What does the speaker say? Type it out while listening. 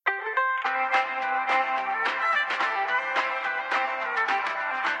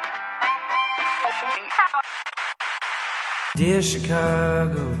Dear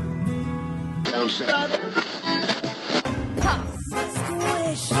Chicago.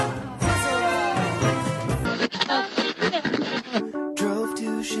 Drove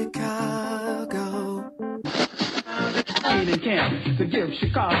to Chicago. In camp to give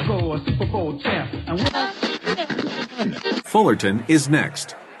Chicago a Super Bowl champ. Fullerton is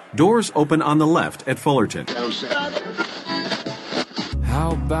next. Doors open on the left at Fullerton.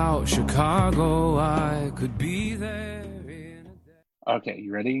 How about Chicago? I could be there. Okay,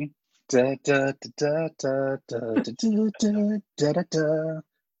 you ready? Da, da, da, da, da, da, da, da, da, da, da.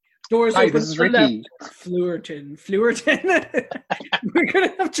 Doors Hi, open this is to the left. Ricky. Fullerton. We're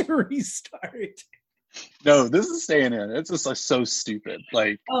gonna have to restart. No, this is staying in. It's just like so stupid.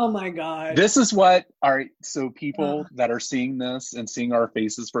 Like, Oh my god. this is what, all right, so people that are seeing this and seeing our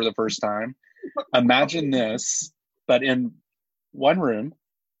faces for the first time, imagine this, but in one room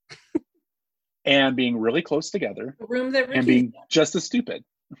and being really close together The room that Ricky and being just as stupid.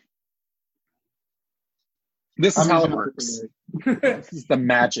 This is how it works. This is the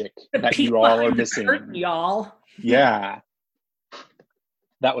magic that you all are missing. Curtain, y'all. Yeah.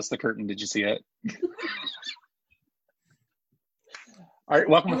 That was the curtain. Did you see it? All right,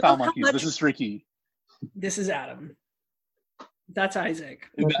 welcome to Foul Monkeys. This is Ricky. This is Adam. That's Isaac.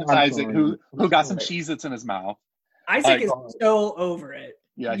 That's Isaac, who got some Cheez-Its in his mouth. Isaac is so over it.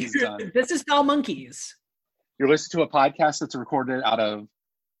 Yeah, he's done. This is Foul Monkeys. You're listening to a podcast that's recorded out of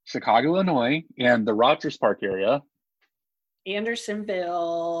Chicago, Illinois, and the Rogers Park area.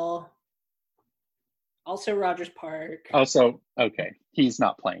 Andersonville. Also Rogers Park. Also, okay, he's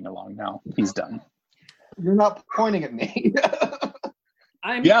not playing along now. He's done. You're not pointing at me.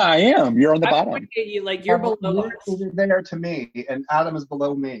 Yeah, I am. You're on the I'm bottom. pointing at you like you're below us. You're there to me, and Adam is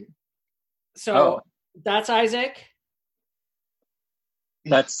below me. So that's Isaac.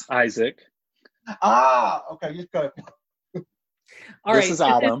 That's Isaac. Ah, okay, just go. All This right. is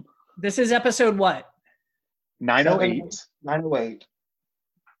Adam. This is episode what? 908. 908.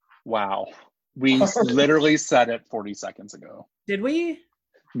 Wow. We literally said it 40 seconds ago. Did we?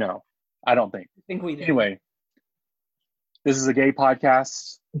 No, I don't think. I think we did. Anyway, this is a gay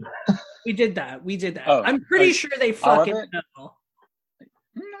podcast. We did that. Oh, I'm pretty sure they fucking it? know.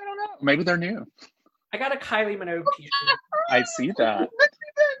 I don't know. Maybe they're new. I got a Kylie Minogue t-shirt. I see that.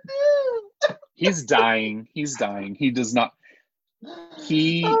 He's dying. He's dying. He does not.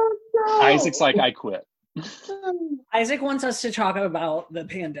 Isaac's like, I quit. Isaac wants us to talk about the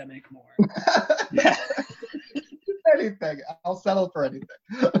pandemic more. Yeah. Anything. I'll settle for anything.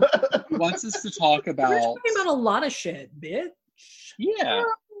 He wants us to talk We're about. talking about a lot of shit, bitch. Yeah.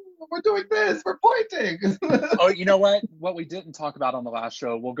 We're doing this. We're pointing. Oh, you know what? What we didn't talk about on the last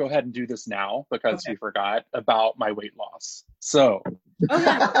show, we'll go ahead and do this now because we forgot about my weight loss. So,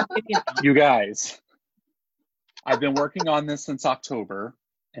 you guys, I've been working on this since October.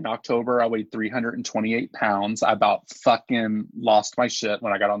 In October, I weighed 328 pounds. I about fucking lost my shit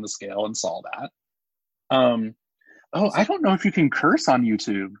when I got on the scale and saw that. I don't know if you can curse on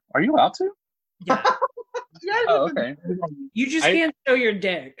YouTube. Are you allowed to? Yeah. Oh, okay. You just can't show your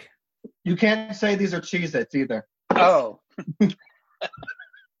dick. You can't say these are Cheez-Its either. Oh.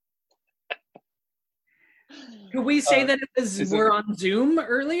 Could we say that we're on Zoom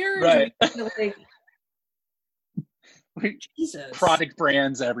earlier? Right. Jesus. Product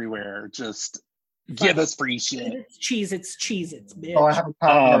brands everywhere. Just give us free shit. It's Cheez-Its, bitch. Oh, I have a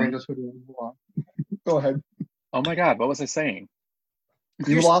Power Rangers hoodie. Go ahead. Oh my God, what was I saying?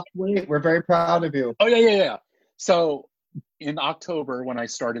 You lost weight. We're very proud of you. Oh, yeah. So in October, when I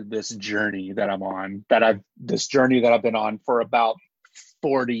started this journey that I'm on, this journey that I've been on for about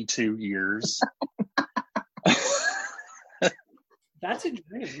 42 years. That's a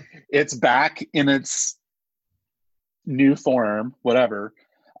dream. It's back in its new form, whatever.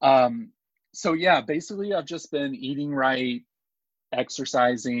 So yeah, basically I've just been eating right,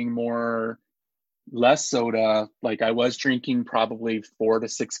 exercising more, less soda. Like I was drinking probably 4 to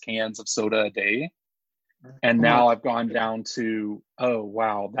 6 cans of soda a day. And now I've gone down to, oh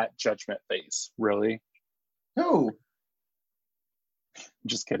wow, that judgment face. Really? Who?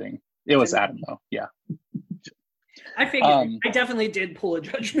 Just kidding. It was Adam though. Yeah. I figured I definitely did pull a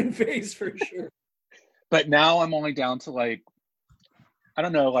judgment face for sure. But now I'm only down to like, I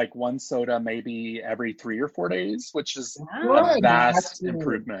don't know, like one soda maybe every 3 or 4 days, which is a vast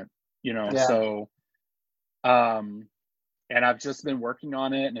improvement, you know. Yeah. So and I've just been working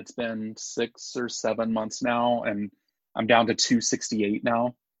on it, and it's been 6 or 7 months now, and I'm down to 268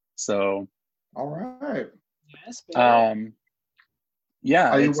 now. So all right. Yes,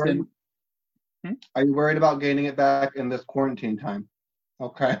 yeah, Are you worried about gaining it back in this quarantine time?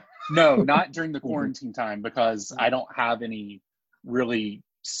 Okay. No, not during the quarantine time, because I don't have any really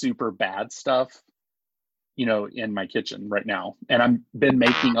super bad stuff, in my kitchen right now. And I've been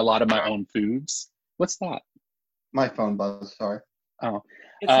making a lot of my own foods. What's that? My phone buzz, sorry. Oh,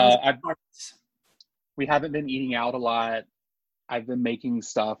 It sounds I, like farts. we haven't been eating out a lot. I've been making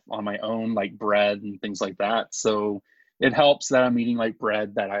stuff on my own, like bread and things like that. So it helps that I'm eating like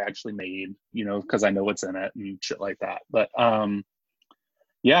bread that I actually made, because I know what's in it and shit like that. But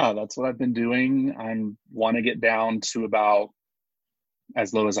yeah, that's what I've been doing. I want to get down to about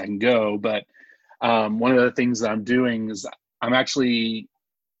as low as I can go. But one of the things that I'm doing is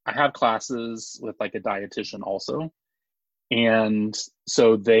I have classes with like a dietitian also. And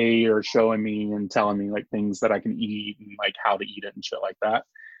so they are showing me and telling me like things that I can eat and like how to eat it and shit like that.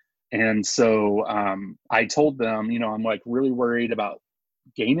 And so I told them, I'm like really worried about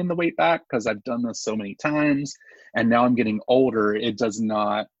gaining the weight back because I've done this so many times and now I'm getting older. It does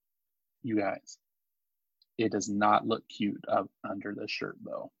not, you guys, it does not look cute up under this shirt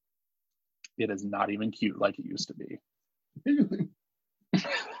though. It is not even cute like it used to be.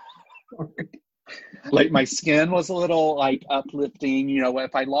 Like my skin was a little like uplifting,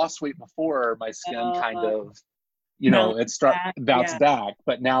 if I lost weight before, my skin kind of, bounced back,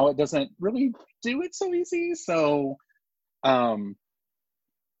 but now it doesn't really do it so easy. So, but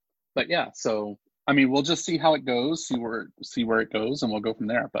yeah, so, I mean, we'll just see how it goes, see where it goes, and we'll go from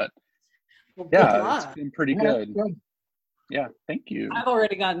there. But Well, yeah, it's been pretty good. Good. Yeah, thank you. I've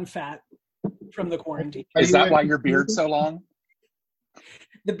already gotten fat from the quarantine. Is that why your beard's so long?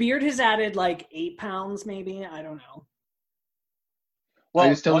 The beard has added like 8 pounds, maybe. I don't know. Are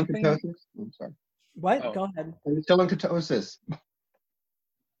you still one in thing- ketosis? I'm sorry. What? Oh. Go ahead. Are you still in ketosis?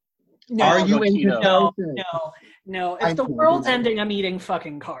 No, Are you in keto. ketosis? no. I If the know. world's ending, I'm eating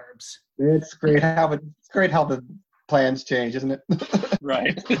fucking carbs. It's great how the plans change, isn't it?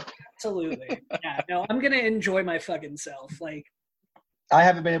 Right. Absolutely. Yeah, no, I'm gonna enjoy my fucking self. Like, I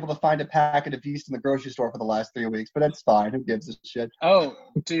haven't been able to find a packet of yeast in the grocery store for the last 3 weeks, but it's fine. Who gives a shit? Oh,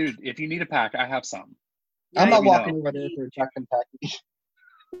 dude, if you need a pack, I have some. I'm not me walking know. over there for a Jack and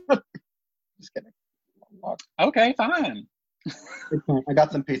pack. Just kidding. Okay, fine. It's fine. I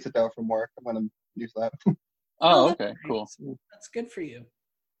got some pizza dough from work. I'm gonna use that. Oh, that's okay, cool. nice. That's good for you.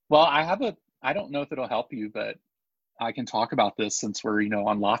 Well, I don't know if it'll help you, but I can talk about this since we're,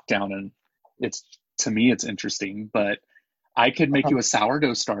 on lockdown, and to me, it's interesting, but I could make you a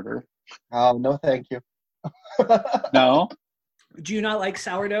sourdough starter. Oh, no, thank you. No, Do you not like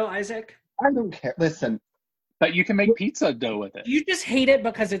sourdough, Isaac? I don't care. Listen, but you can make pizza dough with it. You just hate it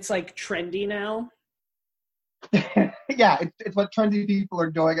because it's like trendy now. yeah, it's what trendy people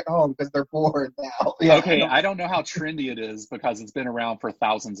are doing at home because they're bored now. Yeah, Okay, I don't know how trendy it is because it's been around for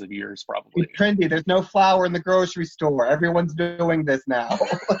thousands of years, probably. It's trendy. There's no flour in the grocery store. Everyone's doing this now.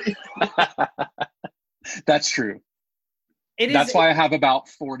 That's true. That's why I have about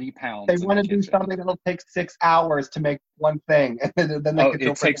 40 pounds. They in want the to do kitchen. something that'll take 6 hours to make one thing. And then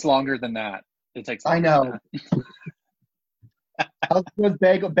It takes longer than that. It takes. I longer know. than that. How's those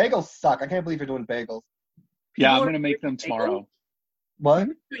bagels suck. I can't believe you're doing bagels. Yeah, I'm People are gonna make them doing tomorrow. What?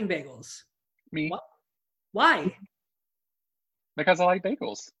 Doing bagels. Me, What? Why? because I like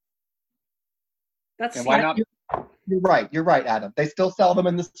bagels. That's And why not? You're right, Adam. They still sell them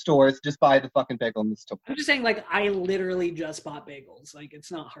in the stores. Just buy the fucking bagel in the store. I'm just saying, like, I literally just bought bagels. Like,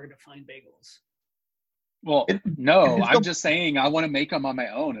 it's not hard to find bagels. Well, It- no, it's I'm the- just saying I want to make them on my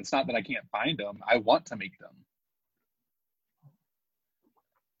own. It's not that I can't find them. I want to make them.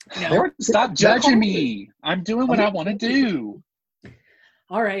 No. Stop judging me. I'm doing what I want to do.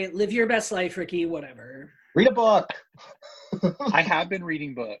 All right, live your best life, Ricky. Whatever. Read a book. I have been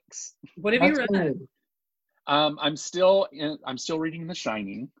reading books. What have you That's read? good. I'm still reading The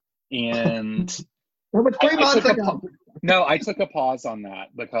Shining, and That was 3 I months took a ago. I took a pause on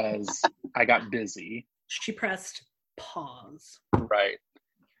that because I got busy. She pressed pause. Right.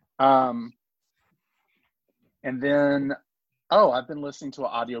 And then, I've been listening to an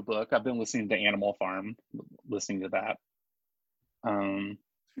audiobook. I've been listening to Animal Farm, listening to that.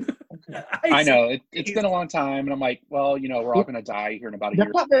 I know it's been a long time, and I'm like, well, we're all gonna die here in about a year.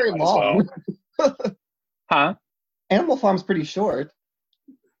 That's not very Might as well. long. Huh? Animal Farm's pretty short.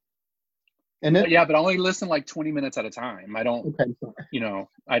 Isn't it? Yeah, but I only listen like 20 minutes at a time. I don't, Okay, sorry.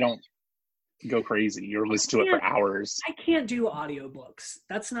 I don't go crazy or listen to it for hours. I can't do audiobooks.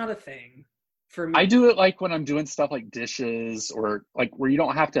 That's not a thing for me. I do it like when I'm doing stuff like dishes or like where you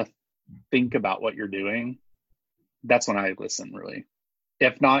don't have to think about what you're doing. That's when I listen, really.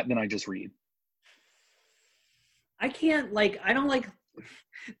 If not, then I just read. I can't, like, I don't like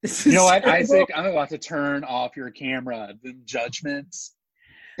this. You know is what, terrible. Isaac? I'm about to turn off your camera. The judgments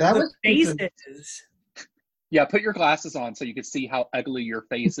That The was faces. Yeah, put your glasses on so you can see how ugly your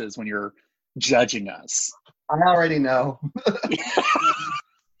face is when you're judging us. I already know.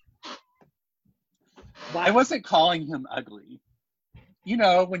 Wow. I wasn't calling him ugly. You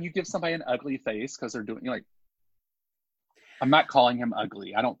know, when you give somebody an ugly face because they're doing like, I'm not calling him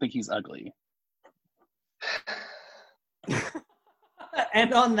ugly. I don't think he's ugly.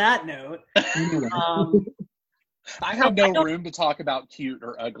 And on that note, I have no room to talk about cute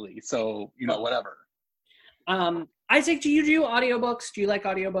or ugly, so you know, whatever. Isaac, do you do audiobooks? Do you like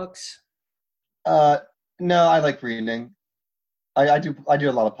audiobooks? No, I like reading. I do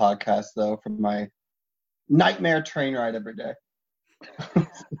a lot of podcasts though for my nightmare train ride every day.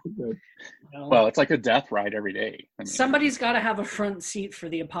 No. Well, it's like a death ride every day. I mean, Somebody's got to have a front seat for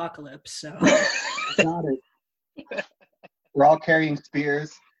the apocalypse. So Got it. We're all carrying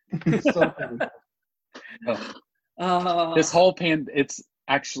spears. So funny. this whole it's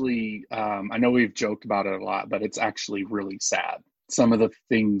actually, I know we've joked about it a lot, but it's actually really sad. Some of the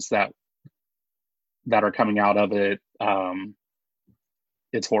things that are coming out of it,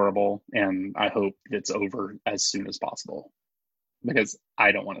 it's horrible, and I hope it's over as soon as possible because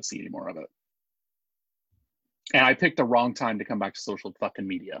I don't want to see any more of it. And I picked the wrong time to come back to social fucking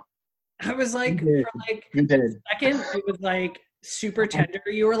media. I was like, You for like You did. a second, it was like super tender.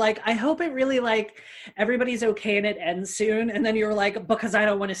 You were like, I hope it really like everybody's okay and it ends soon. And then you were like, because I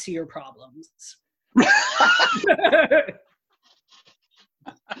don't want to see your problems. I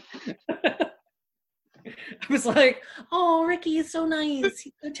was like, oh, Ricky is so nice.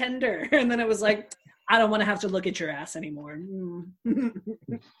 He's so tender. And then it was like, I don't want to have to look at your ass anymore.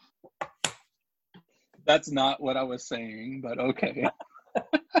 That's not what I was saying, but okay.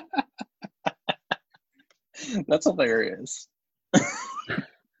 That's hilarious.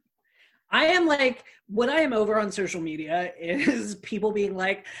 I am like, what I am over on social media is people being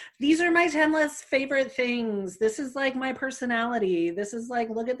like, these are my 10 less favorite things. This is like my personality. This is like,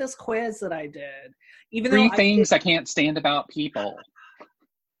 look at this quiz that I did. Even 3 though things I can't stand about people.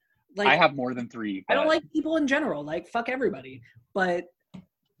 like, I have more than 3. I don't but- like people in general. Like, fuck everybody. But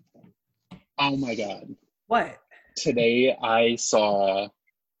Oh my God. what? Today I saw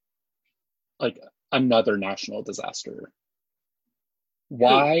like another national disaster.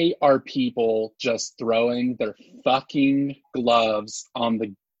 Why are people just throwing their fucking gloves on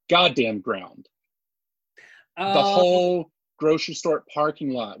the goddamn ground? The whole grocery store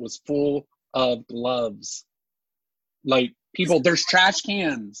parking lot was full of gloves. Like, people, there's trash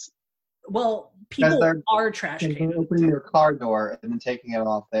cans. Well, people they're- are trash They're cans. opening your car door and then taking it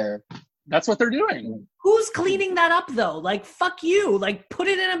off there. That's what they're doing. Who's cleaning that up though? Like, fuck you. Like, put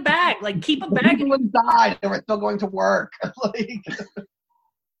it in a bag. Like, keep a bag. People died. They were still going to work.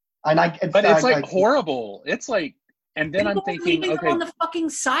 Like, and It's like horrible. It's like, and then I'm People thinking, leaving them okay, on the fucking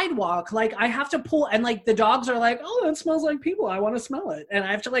sidewalk. Like, I have to pull, and like the dogs are like, oh, it smells like people. I want to smell it, and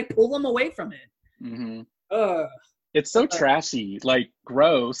I have to like pull them away from it. mhm. Ugh. It's so trashy. Like,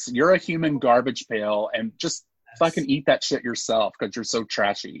 gross. You're a human garbage pail, and just fucking eat that shit yourself because you're so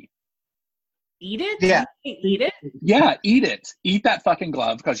trashy. Eat it? Yeah. Eat it? Yeah, eat it. Eat that fucking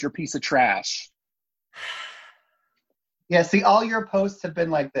glove because you're a piece of trash. Yeah, see, all your posts have been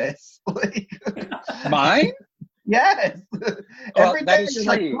like this. Like, Mine? yes. Well, Every that day is you're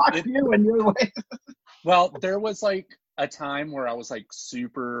like, true. fuck you and your way. Well, there was like a time where I was like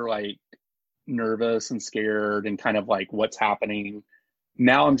super like nervous and scared and kind of like, what's happening?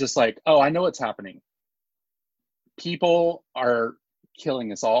 Now I'm just like, oh, I know what's happening. People are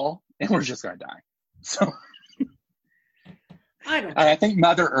killing us all and we're just gonna die. So I don't. I think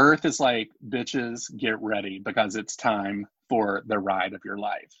Mother Earth is like, bitches, get ready because it's time for the ride of your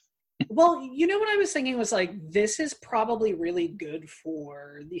life. Well, you know what I was thinking was like, this is probably really good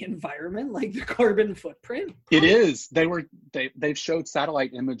for the environment, like the carbon footprint. It is. They've showed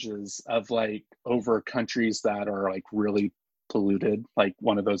satellite images of like over countries that are like really polluted. Like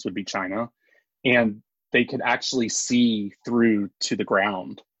one of those would be China, and they could actually see through to the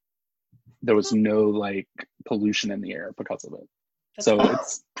ground. There was no like pollution in the air because of it. That's So cool.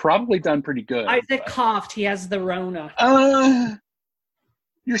 it's probably done pretty good. Isaac coughed. He has the Rona.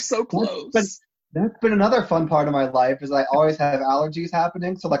 You're so close. But that's been another fun part of my life is I always have allergies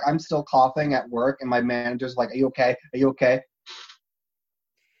happening. So like I'm still coughing at work and my manager's like, are you okay? Are you okay?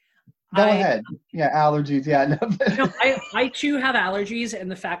 Go ahead. Yeah, allergies. Yeah. No. I too have allergies, and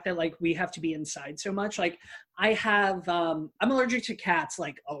the fact that like we have to be inside so much. Like I have, I'm allergic to cats.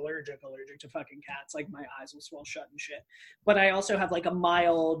 Like allergic to fucking cats. Like my eyes will swell shut and shit. But I also have like a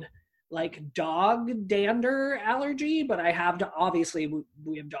mild like dog dander allergy. But I have to, obviously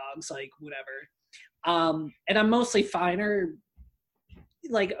we have dogs. Like whatever. And I'm mostly fine. Or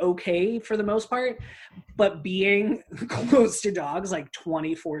like okay for the most part, but being close to dogs like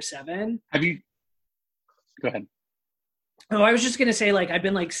 24/7. Have you? Go ahead. Oh, I was just gonna say, like, I've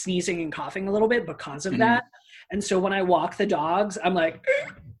been like sneezing and coughing a little bit because of that. And so when I walk the dogs, I'm like,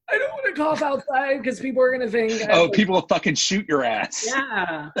 I don't want to cough outside because people are gonna think. Oh, people will fucking shoot your ass.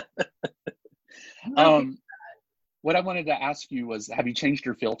 Yeah. What I wanted to ask you was, have you changed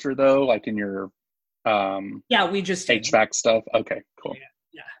your filter though, like in your Yeah, we just did. HVAC stuff? Okay, cool.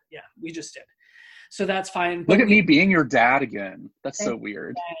 Yeah, we just did. So that's fine. Look at me being your dad again. That's so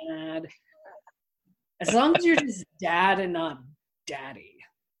weird. Dad. As long as you're just dad and not daddy.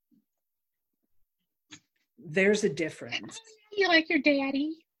 There's a difference. You like your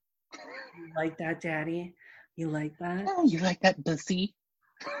daddy? You like that, daddy? You like that? Oh, you like that bussy?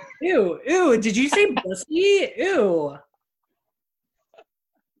 Ew, did you say bussy? Ew.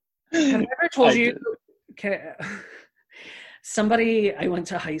 Have I ever told you? Okay. Somebody I went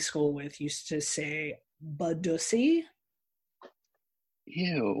to high school with used to say badussy.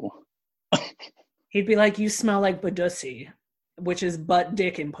 Ew. He'd be like, you smell like badussy, which is butt,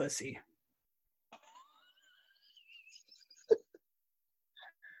 dick, and pussy.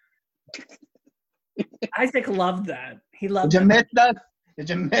 Isaac loved that. He loved Did you that. miss us? Did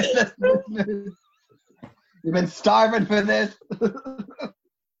you miss us? You've been starving for this.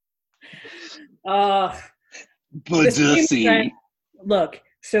 Badussy. Look,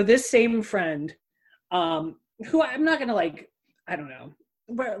 so this same friend, who I'm not gonna like, I don't know,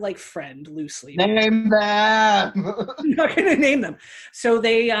 but like friend loosely. Name them. I'm not gonna name them. So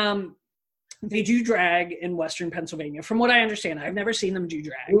they do drag in Western Pennsylvania. From what I understand, I've never seen them do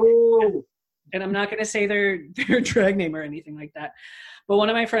drag. Ooh. And I'm not going to say their drag name or anything like that. But one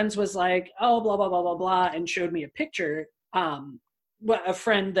of my friends was like, oh, blah, blah, blah, blah, blah, and showed me a picture. A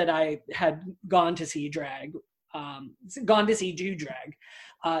friend that I had gone to see do drag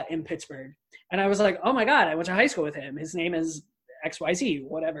in Pittsburgh. And I was like, oh my God, I went to high school with him. His name is XYZ,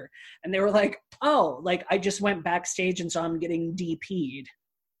 whatever. And they were like, oh, like I just went backstage and saw him getting DP'd.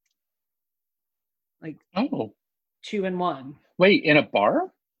 Like, oh, 2 in 1. Wait, in a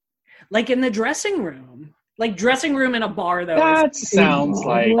bar? Like in the dressing room. Like dressing room in a bar, though. That sounds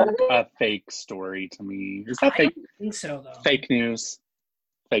like a fake story to me. Is that fake? I don't think so, though. Fake news.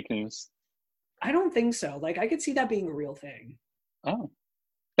 Fake news. I don't think so. Like, I could see that being a real thing. Oh.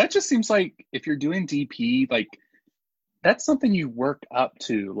 That just seems like if you're doing DP, like, that's something you work up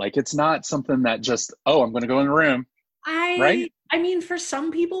to. Like, it's not something that just, oh, I'm going to go in the room. Right? I mean, for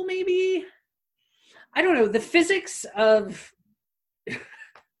some people, maybe. I don't know. The physics of...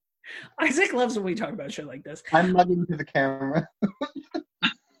 Isaac loves when we talk about shit like this. I'm mugging to the camera.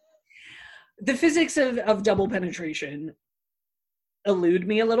 The physics of double penetration elude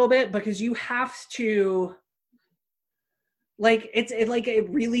me a little bit because you have to, like, it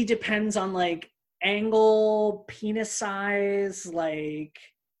really depends on like angle, penis size, like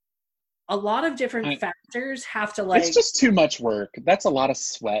a lot of different factors have to like. It's just too much work. That's a lot of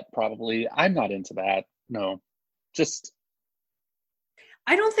sweat, probably. I'm not into that. No, just.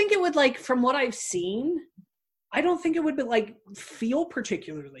 I don't think it would, like, from what I've seen, I don't think it would be, like, feel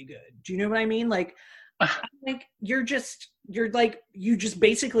particularly good. Do you know what I mean? Like, you just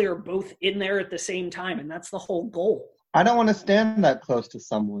basically are both in there at the same time, and that's the whole goal. I don't want to stand that close to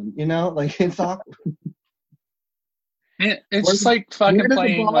someone, you know? Like, it's awkward. It's just like fucking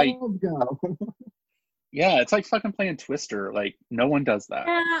playing, like... Go? Yeah, it's like fucking playing Twister. Like, no one does that.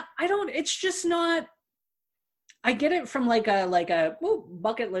 Yeah, it's just not... I get it from like a ooh,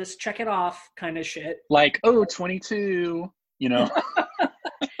 bucket list, check it off kind of shit. Like, oh, 22, you know.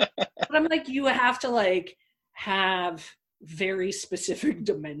 But I'm like, you have to like have very specific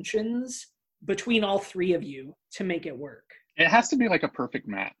dimensions between all three of you to make it work. It has to be like a perfect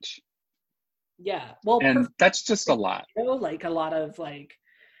match. Yeah. Well, and that's just a lot. You know, like a lot of like,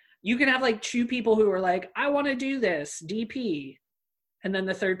 you can have like two people who are like, I want to do this, DP. And then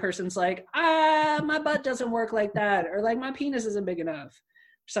the third person's like, my butt doesn't work like that. Or like, my penis isn't big enough.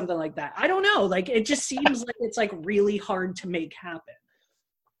 Something like that. I don't know. Like, it just seems like it's like really hard to make happen.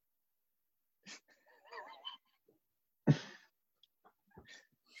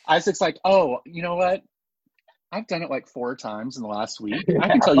 Isaac's like, oh, you know what? I've done it like 4 times in the last week. I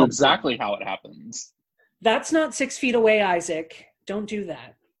can tell you exactly how it happens. That's not 6 feet away, Isaac. Don't do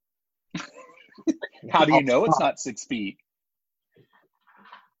that. How do you know it's not 6 feet?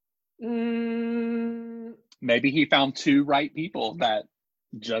 Maybe he found 2 right people that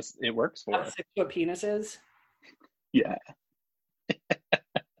just it works for. 6 foot penises? Yeah.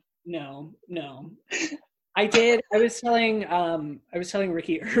 No. I was telling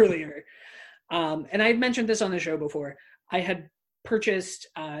Ricky earlier, and I had mentioned this on the show before. I had purchased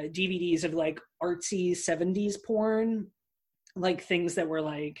DVDs of like artsy 70s porn, like things that were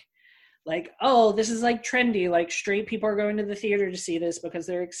like, oh, this is like trendy, like straight people are going to the theater to see this because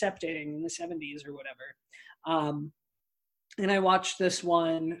they're accepting in the 70s or whatever. And I watched this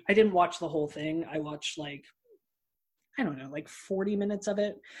one. I didn't watch the whole thing. I watched like, I don't know, like 40 minutes of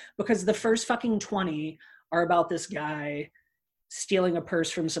it, because the first fucking 20 are about this guy stealing a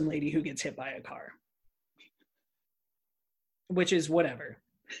purse from some lady who gets hit by a car, which is whatever.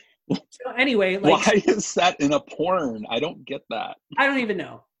 So anyway, like, why is that in a porn? I don't get that. I don't even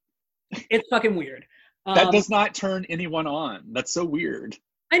know. It's fucking weird. That does not turn anyone on. That's so weird.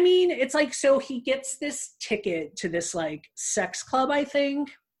 I mean, it's like, so he gets this ticket to this like sex club, I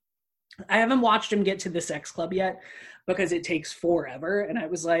think. I haven't watched him get to the sex club yet because it takes forever. And I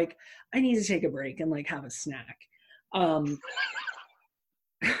was like, I need to take a break and like have a snack.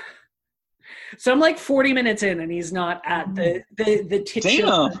 So I'm like 40 minutes in and he's not at the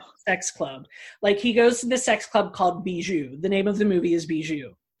titular sex club. Like, he goes to the sex club called Bijou. The name of the movie is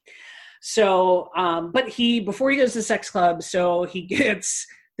Bijou. So, but before he goes to the sex club, so he gets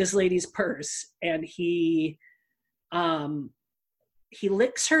this lady's purse and he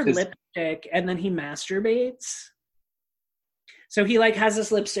licks her lipstick and then he masturbates. So he like has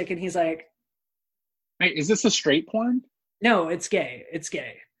this lipstick and he's like, wait, is this a straight porn? No, it's gay. It's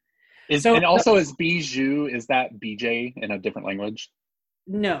gay. And also is Bijou, is that BJ in a different language?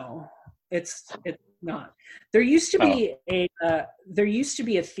 No, it's not. There used to be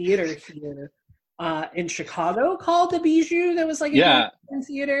a theater here in Chicago called the Bijou. That was like a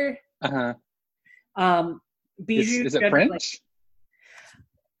theater. Bijou is it French?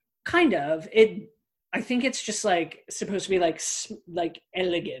 Kind of. I think it's just like supposed to be like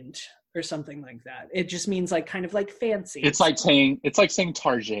elegant or something like that. It just means like kind of like fancy. It's like saying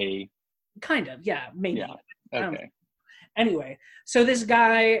Target. Kind of, yeah, maybe. Yeah. Okay. Anyway, so this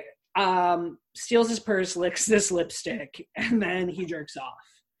guy steals his purse, licks this lipstick, and then he jerks off.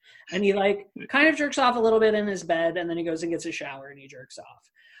 And he like kind of jerks off a little bit in his bed, and then he goes and gets a shower and he jerks off.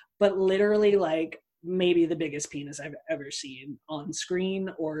 But literally like maybe the biggest penis I've ever seen on screen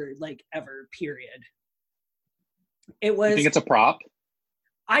or like ever, period. It was. You think it's a prop?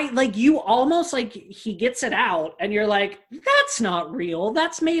 You almost like he gets it out and you're like, that's not real.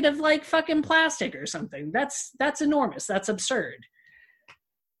 That's made of like fucking plastic or something. That's enormous. That's absurd.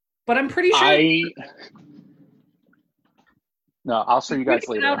 But I'm pretty sure. No, I'll show you guys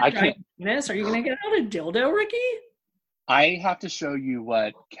later. I can't. Are you going to get out a dildo, Ricky? I have to show you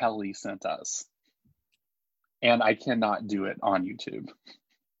what Kelly sent us. And I cannot do it on YouTube.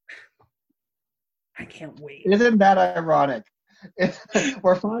 I can't wait. Isn't that ironic?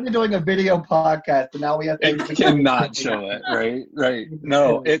 We're finally doing a video podcast, and now we have to cannot show it. Right.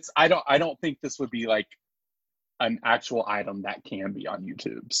 No, I don't think this would be like an actual item that can be on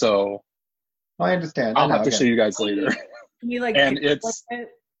YouTube. So I understand. I'll have to show you guys later. Can we like? And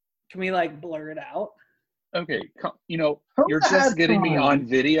can we like blur it out? Okay, you're just getting me on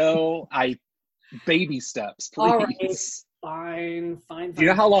video. Baby steps, please. All right. Fine. Do you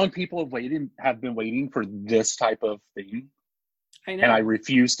know how long people have been waiting for this type of thing? I know. And I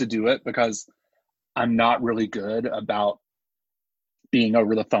refuse to do it because I'm not really good about being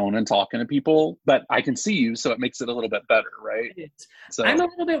over the phone and talking to people, but I can see you, so it makes it a little bit better, right? It is. So I'm a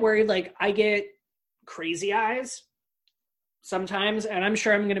little bit worried, like I get crazy eyes sometimes, and I'm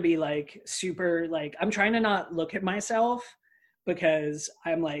sure I'm going to be like super, like I'm trying to not look at myself because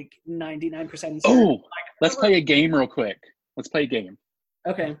I'm like 99% certain. Oh, let's play a game real quick. Let's play a game.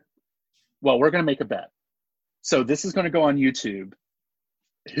 Okay. Well, we're going to make a bet. So this is going to go on YouTube.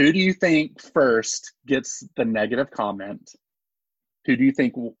 Who do you think first gets the negative comment? Who do you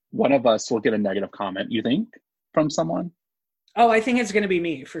think one of us will get a negative comment, you think, from someone? Oh, I think it's going to be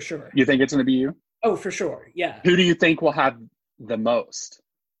me, for sure. You think it's going to be you? Oh, for sure, yeah. Who do you think will have the most?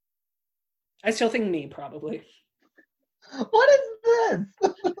 I still think me, probably. What is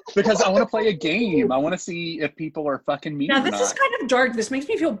this? Because I want to play a game. I want to see if people are fucking mean or this not. Is kind of dark. This makes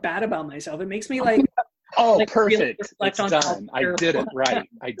me feel bad about myself. It makes me like... Oh, like, perfect. It's done. I did it right.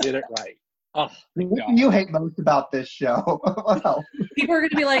 Oh, what do you hate most about this show? Well, people are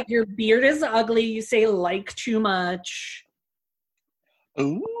going to be like, your beard is ugly. You say like too much.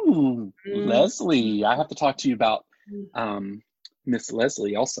 Ooh, Leslie. I have to talk to you about Miss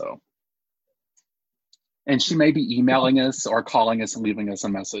Leslie also. And she may be emailing us or calling us and leaving us a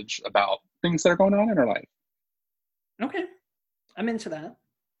message about things that are going on in her life. Okay. I'm into that.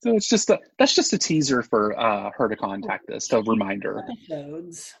 So that's just a teaser for her to contact us, to remind her.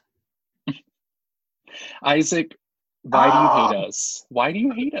 Episodes. Isaac, why do you hate us? Why do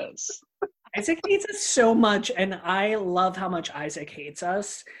you hate us? Isaac hates us so much, and I love how much Isaac hates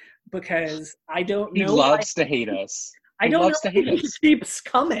us because I don't He know. loves to hate us. I He don't loves know to hate why he us. keeps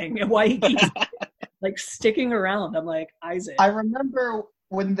coming and why he keeps like sticking around. I'm like, Isaac. I remember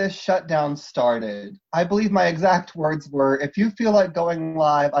when this shutdown started, I believe my exact words were, if you feel like going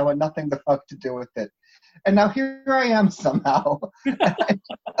live, I want nothing to fuck to do with it. And now here I am somehow.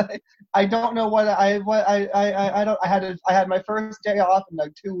 I don't know what I don't. I had my first day off in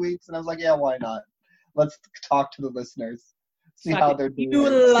like 2 weeks, and I was like, yeah, why not? Let's talk to the listeners, see how they're doing. You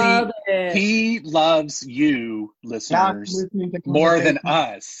love it. He loves you, Now I'm listeners, listening to more than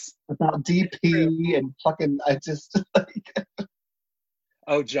conversations us. about DP and fucking. I just like.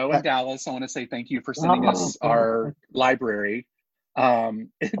 Oh, Joe in Dallas, I want to say thank you for sending us our library.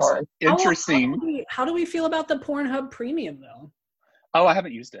 It's Sorry. interesting. How do we feel about the Pornhub Premium though? Oh, I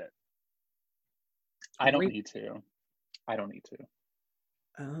haven't used it. I don't Really? need to. I don't need to.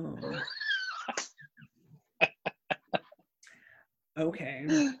 Oh. Okay.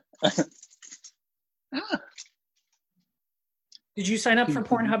 Did you sign up for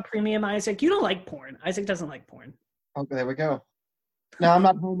Pornhub Premium, Isaac? You don't like porn. Isaac doesn't like porn. Okay, there we go. No, I'm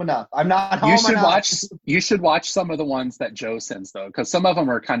not home enough. I'm not home You should enough. watch. You should watch some of the ones that Joe sends though, because some of them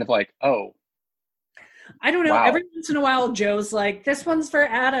are kind of like, oh, I don't know. Wow. Every once in a while, Joe's like, "This one's for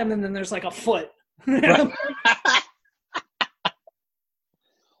Adam," and then there's like a foot. right.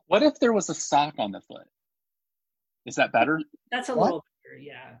 What if there was a sock on the foot? Is that better? That's a What? little better,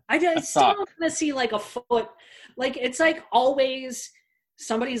 yeah. I still sock. don't want to see like a foot. Like it's like always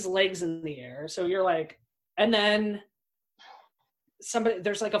somebody's legs in the air. So you're like, and then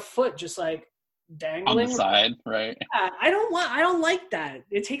there's like a foot just like dangling On the side, right? Yeah, I don't like that.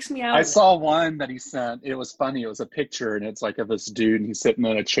 It takes me out. I of it. saw one that he sent. It was funny. It was a picture, and it's like of this dude, and he's sitting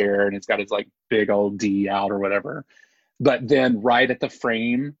in a chair, and he's got his like big old D out or whatever. But then right at the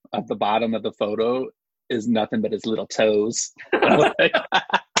frame of the bottom of the photo is nothing but his little toes. And I was like,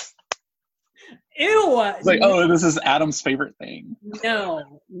 Ew. it's like, oh, this is Adam's favorite thing.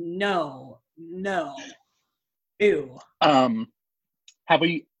 No. Ew.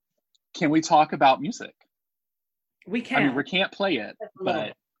 Can we talk about music? We I can. mean, we can't play it,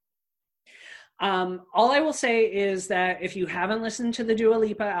 but all I will say is that if you haven't listened to the Dua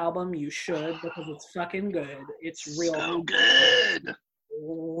Lipa album, you should because it's fucking good. It's real, so good.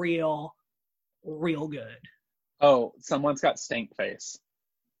 real good. Oh, someone's got stank face.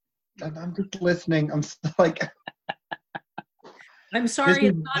 I'm just listening. I'm like, I'm sorry, This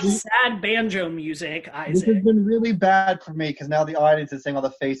it's not is- sad banjo music, this has Isaac. been really bad for me because now the audience is seeing all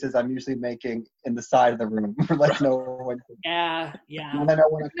the faces I'm usually making in the side of the room. Like, no one. Yeah. I know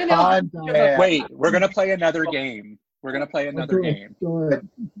what I a know. con I am. Wait, we're gonna play another game. We're gonna play another Good, game. good.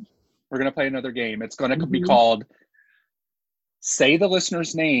 We're gonna play another game. It's gonna be Mhm. called Say the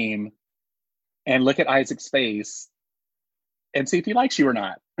Listener's Name and look at Isaac's face and see if he likes you or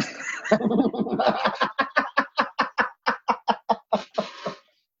not.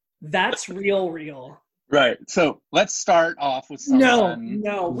 That's real. Right. So let's start off with someone.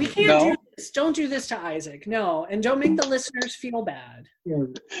 No, we can't No? do this. Don't do this to Isaac. No, and don't make the listeners feel bad.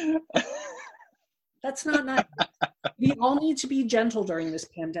 That's not nice. We all need to be gentle during this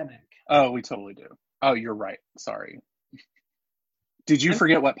pandemic. Oh, we totally do. Oh, you're right. Sorry. Did you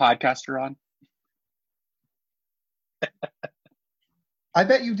forget what podcast you're on? I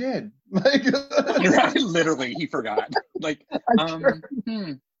bet you did. Like, Right. Literally, he forgot. Like,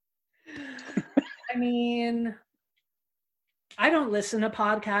 hmm. I mean, I don't listen to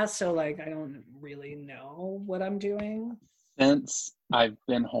podcasts, so like I don't really know what I'm doing. Since I've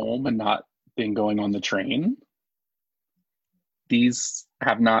been home and not been going on the train, these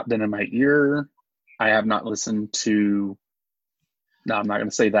have not been in my ear. I have not listened to, no, I'm not going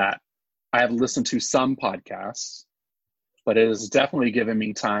to say that. I have listened to some podcasts, but it has definitely given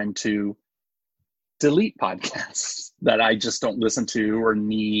me time to delete podcasts that I just don't listen to or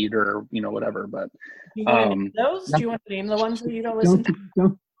need or, whatever. But Do you want to name those? Do you want to name the ones that you don't listen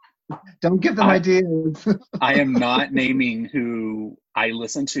to? don't give them ideas. I am not naming who I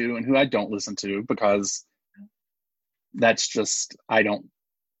listen to and who I don't listen to because that's just, I don't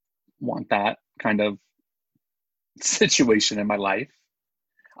want that kind of situation in my life.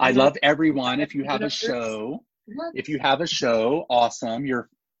 I love everyone. If you have a show, awesome. You're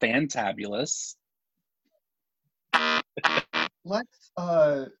fantabulous. Let's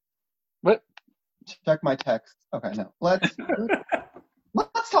What? check my text. Okay, no.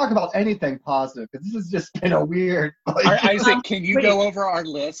 Let's talk about anything positive because this has just been a weird. All right, Isaac, can you wait. go over our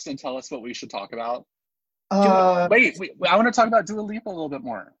list and tell us what we should talk about? Uh, Wait, I want to talk about Dua Lipa a little bit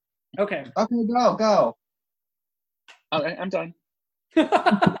more. Okay. okay, go. Okay, I'm done.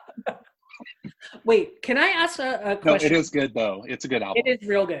 Wait, can I ask a No, question? it is good though. It's a good album. It is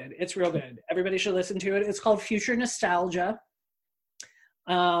real good. It's real good. Everybody should listen to it. It's called Future Nostalgia.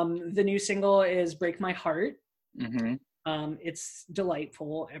 The new single is Break My Heart. Mm-hmm. It's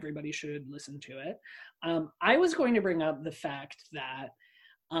delightful. Everybody should listen to it. I was going to bring up the fact that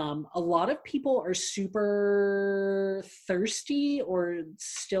a lot of people are super thirsty or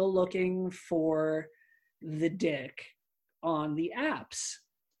still looking for the dick on the apps.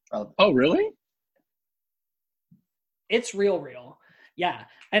 Oh, really? It's real. Yeah.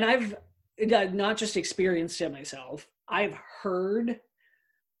 And I've not just experienced it myself, I've heard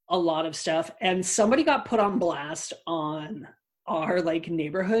a lot of stuff. And somebody got put on blast on our like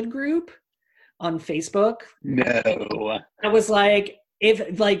neighborhood group on Facebook. No. I was like,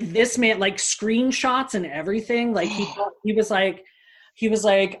 if like this man, like screenshots and everything, like he was like,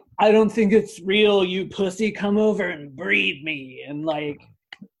 I don't think it's real, you pussy, come over and breed me. And like,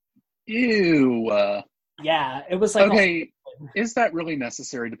 Ew. yeah, it was like, Okay, is that really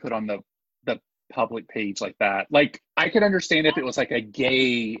necessary to put on the public page like that? Like, I could understand if it was like a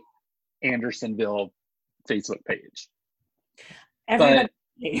gay Andersonville Facebook page. everybody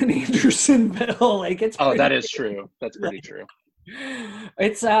in Andersonville, like it's. Oh, that is true. That's pretty true.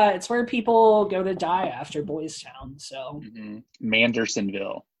 It's where people go to die after Boys Town. So Mm-hmm.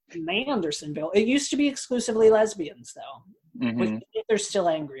 Mandersonville. Mandersonville. It used to be exclusively lesbians, though, which Mm-hmm. I think they're still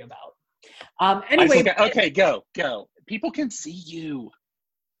angry about. Anyway, Okay, go. People can see you.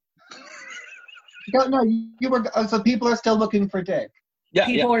 No, you were. So people are still looking for dick. Yeah,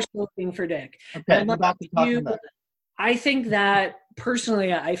 people are still looking for dick. Okay, And we're back to talking about it. I think that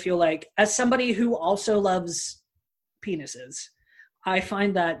personally, I feel like as somebody who also loves penises, I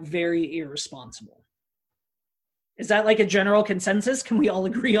find that very irresponsible. Is that like a general consensus? Can we all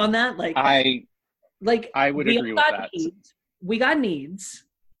agree on that? Like I would we agree with got that. needs. We got needs.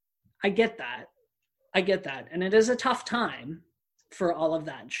 I get that. And it is a tough time for all of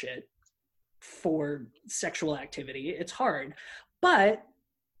that shit for sexual activity. It's hard. But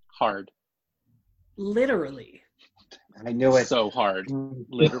Hard. literally, I knew it. So hard.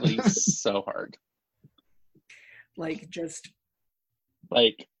 Literally so hard. like just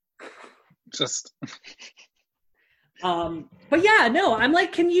but yeah, no, I'm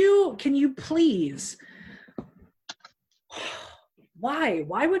like, can you please, why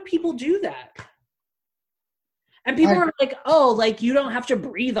would people do that? And people are like, oh, like you don't have to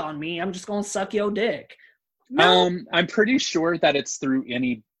breathe on me, I'm just gonna suck your dick. No. I'm pretty sure that it's through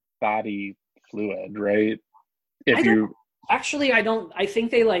any body fluid, right? If I think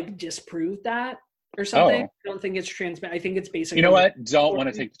they like disproved that or something. I don't think it's transparent. I think it's basically, you know what? Don't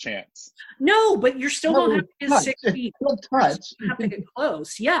want to take the chance. no, but you're still gonna have to get 6 feet. Don't touch. You have to get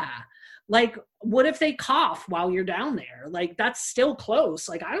close. Yeah. Like, what if they cough while you're down there? Like, that's still close.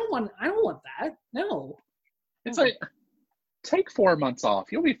 Like, I don't want that. No. It's like, take 4 months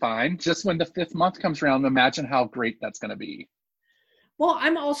off. You'll be fine. Just when the 5th month comes around, imagine how great that's going to be. Well,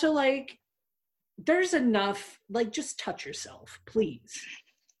 I'm also like, there's enough, like, just touch yourself, please.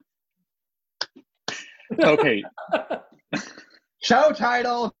 Okay. Show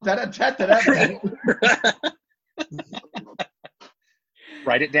title. Da-da-da-da-da.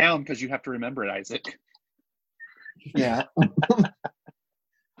 Write it down because you have to remember it, Isaac. Yeah.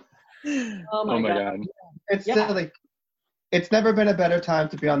 Oh my God. It's silly. It's never been a better time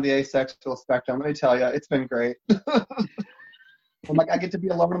to be on the asexual spectrum. Let me tell you, it's been great. I'm like, I get to be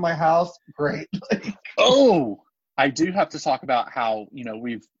alone in my house. Great. Oh, I do have to talk about how,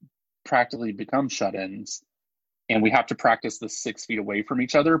 we've practically become shut-ins and we have to practice the 6 feet away from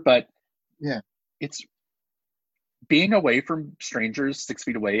each other. But yeah, it's being away from strangers 6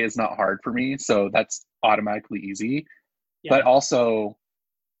 feet away is not hard for me. So that's automatically easy. Yeah. But also,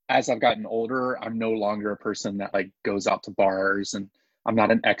 as I've gotten older, I'm no longer a person that like goes out to bars, and I'm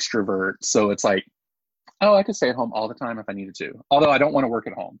not an extrovert. So it's like, oh, I could stay at home all the time if I needed to. Although I don't want to work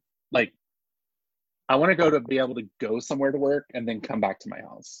at home. Like, I want to go to be able to go somewhere to work and then come back to my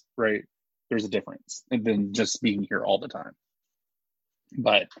house, right? There's a difference than just being here all the time.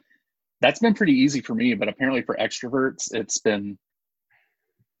 But that's been pretty easy for me. But apparently for extroverts, it's been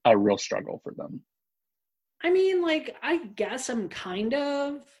a real struggle for them. I mean, like, I guess I'm kind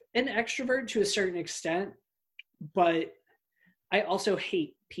of an extrovert to a certain extent, but I also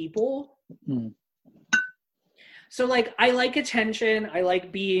hate people. Mm. So, like, I like attention. I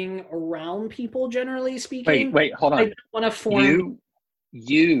like being around people, generally speaking. Wait, hold on. I want to form...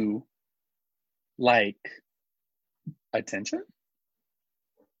 You like attention?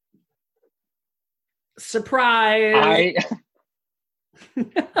 Surprise!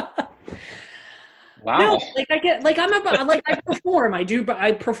 Wow. No, like I get, like I perform.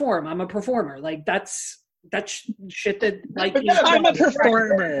 I perform. I'm a performer. Like that's shit that like. I'm a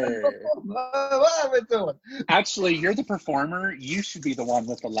performer. What am I doing? Actually, you're the performer. You should be the one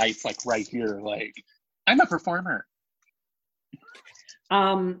with the lights, like right here. Like, I'm a performer.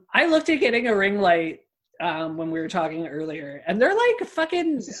 I looked at getting a ring light when we were talking earlier, and they're like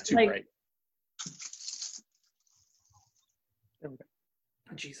fucking This is too like. bright.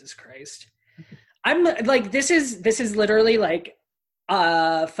 Jesus Christ. I'm like, this is literally like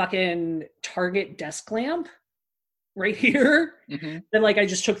a fucking Target desk lamp right here Mm-hmm. that like I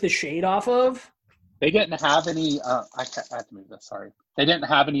just took the shade off of. They didn't have any. I have to move this. Sorry, they didn't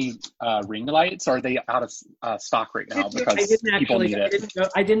have any ring lights. Or are they out of stock right now because people need it?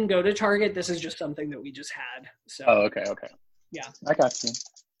 I didn't go to Target. This is just something that we just had. So. Oh, okay. Yeah. I got you.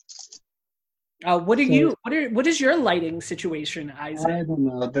 What is your lighting situation, Isaac? I don't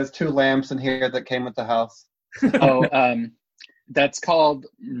know. There's 2 lamps in here that came with the house. That's called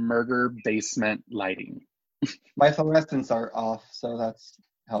murder basement lighting. My fluorescents are off, so that's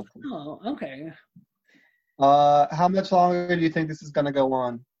helpful. Oh, okay. How much longer do you think this is going to go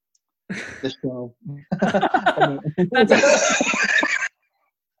on? This show.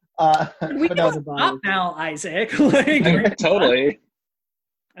 We can stop now, Isaac. Like, Totally.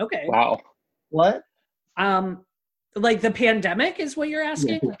 okay. Wow. What? Like the pandemic is what you're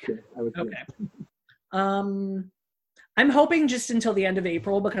asking? Yeah, okay. I'm hoping just until the end of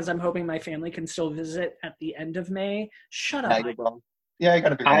April because I'm hoping my family can still visit at the end of May. Shut up. Yeah, you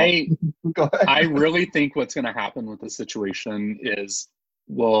gotta be wrong. Go ahead. I really think what's going to happen with this situation is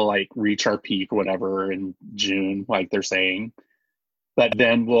we'll like reach our peak, whatever, in June, like they're saying. But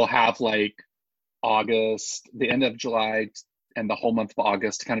then we'll have like August, the end of July, and the whole month of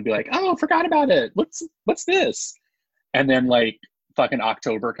August to kind of be like, oh, forgot about it. What's this? And then like fucking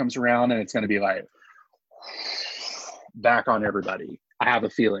October comes around and it's going to be like back on everybody. I have a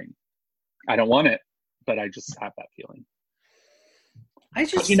feeling. I don't want it, but I just have that feeling.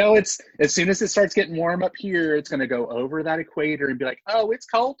 It's as soon as it starts getting warm up here, it's going to go over that equator and be like, oh, it's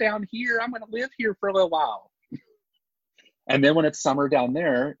cold down here. I'm going to live here for a little while. And then when it's summer down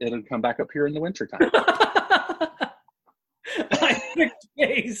there, it'll come back up here in the wintertime.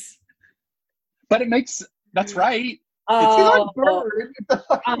 Face. But that's right. Huh?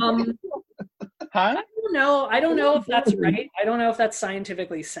 I don't know if that's right. I don't know if that's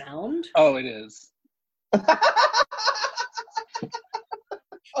scientifically sound. Oh, it is.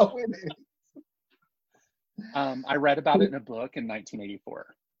 Oh, it is. I read about it in a book in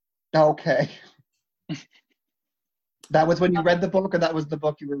 1984. Okay. That was when you read the book, or that was the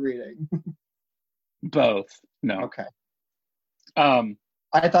book you were reading? Both. No. Okay.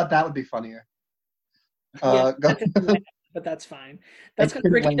 I thought that would be funnier. But that's fine. That's because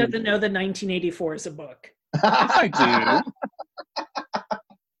Ricky doesn't know that 1984 is a book. I do.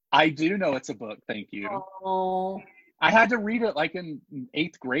 I do know it's a book. Thank you. Oh. I had to read it like in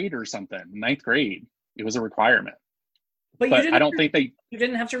 8th grade or something. 9th grade. It was a requirement. But I don't think you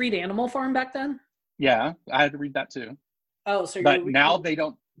didn't have to read Animal Farm back then? Yeah, I had to read that too. Oh, so but now they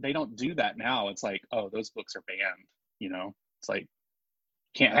don't do that now. It's like, oh, those books are banned. It's like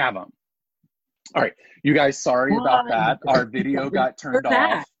can't have them. All right, you guys, sorry about that. Our video got turned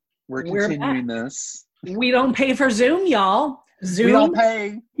off. We're continuing this. We don't pay for Zoom, y'all. Zoom. We don't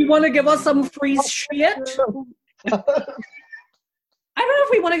pay. You want to give us some free shit? I don't know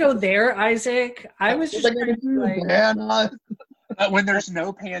if we want to go there, Isaac. I was just when there's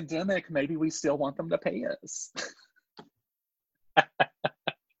no pandemic, maybe we still want them to pay us.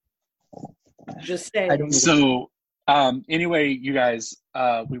 Just saying. So, anyway, you guys,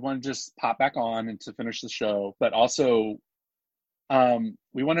 we want to just pop back on and to finish the show, but also,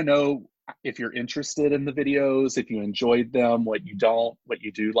 we want to know if you're interested in the videos, if you enjoyed them, what you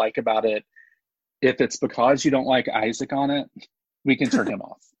do like about it. If it's because you don't like Isaac on it, we can turn him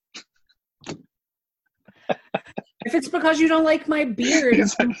off. If it's because you don't like my beard,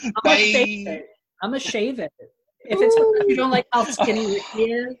 I'm gonna shave it. I'm gonna shave it. If it's because you don't like how skinny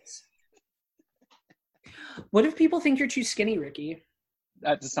Ricky is. What if people think you're too skinny, Ricky?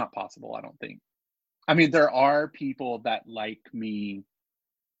 That's not possible, I don't think. I mean, there are people that like me.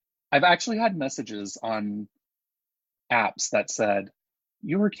 I've actually had messages on apps that said,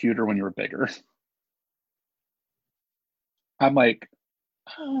 you were cuter when you were bigger. I'm like,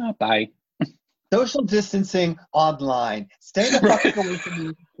 bye. Social distancing online. Stay the fuck away from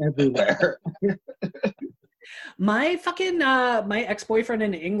me everywhere. My fucking my ex-boyfriend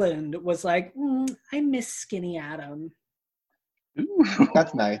in England was like, I miss Skinny Adam. Ooh.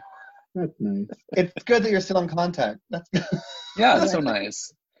 That's nice. That's nice. It's good that you're still in contact. That's good. Yeah, that's so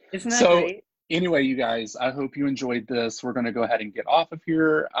nice. Isn't that great? Anyway, you guys, I hope you enjoyed this. We're going to go ahead and get off of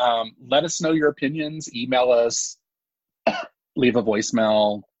here. Let us know your opinions. Email us, leave a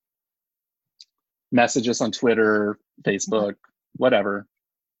voicemail, message us on Twitter, Facebook, whatever.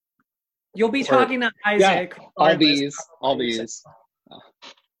 You'll be talking to Isaac. All these.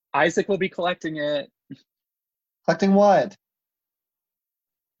 Isaac will be collecting it. Collecting what?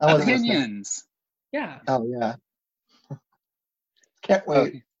 Opinions. Yeah. Oh, yeah. Can't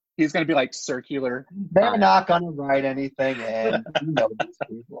wait. He's going to be like circular. They're not going to write anything in. You know these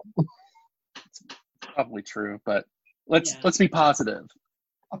people. It's probably true, but let's be positive.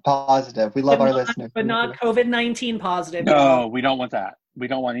 Positive. We love our listeners. But not COVID-19 positive. No, we don't want that. We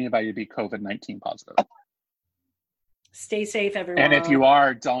don't want anybody to be COVID-19 positive. Stay safe, everyone. And if you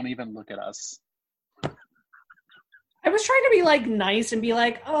are, don't even look at us. I was trying to be like nice and be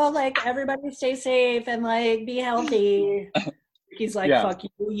like, oh, like everybody stay safe and like be healthy. He's like, fuck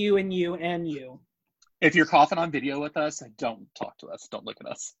you, and you, and you. If you're coughing on video with us, don't talk to us. Don't look at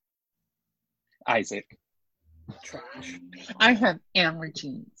us. Isaac. Trash. I have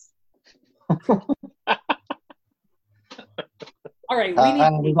allergies. All right.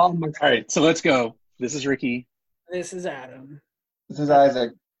 All right, so let's go. This is Ricky. This is Adam. This is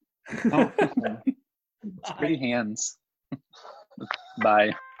Isaac. Oh, pretty hands.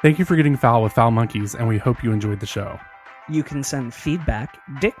 Bye. Thank you for getting foul with Foul Monkeys, and we hope you enjoyed the show. You can send feedback,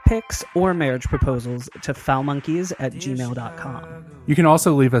 dick pics, or marriage proposals to foulmonkeys@gmail.com. You can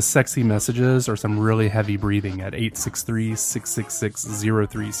also leave us sexy messages or some really heavy breathing at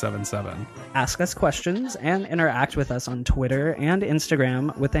 863-666-0377. Ask us questions and interact with us on Twitter and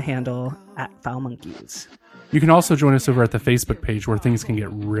Instagram with the handle @foulmonkeys. You can also join us over at the Facebook page where things can get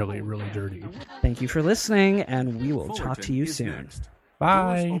really, really dirty. Thank you for listening, and we will talk to you is soon. next.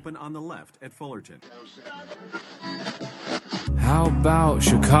 Bye. Doors open on the left at Fullerton. How about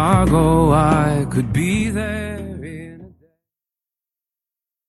Chicago? I could be there.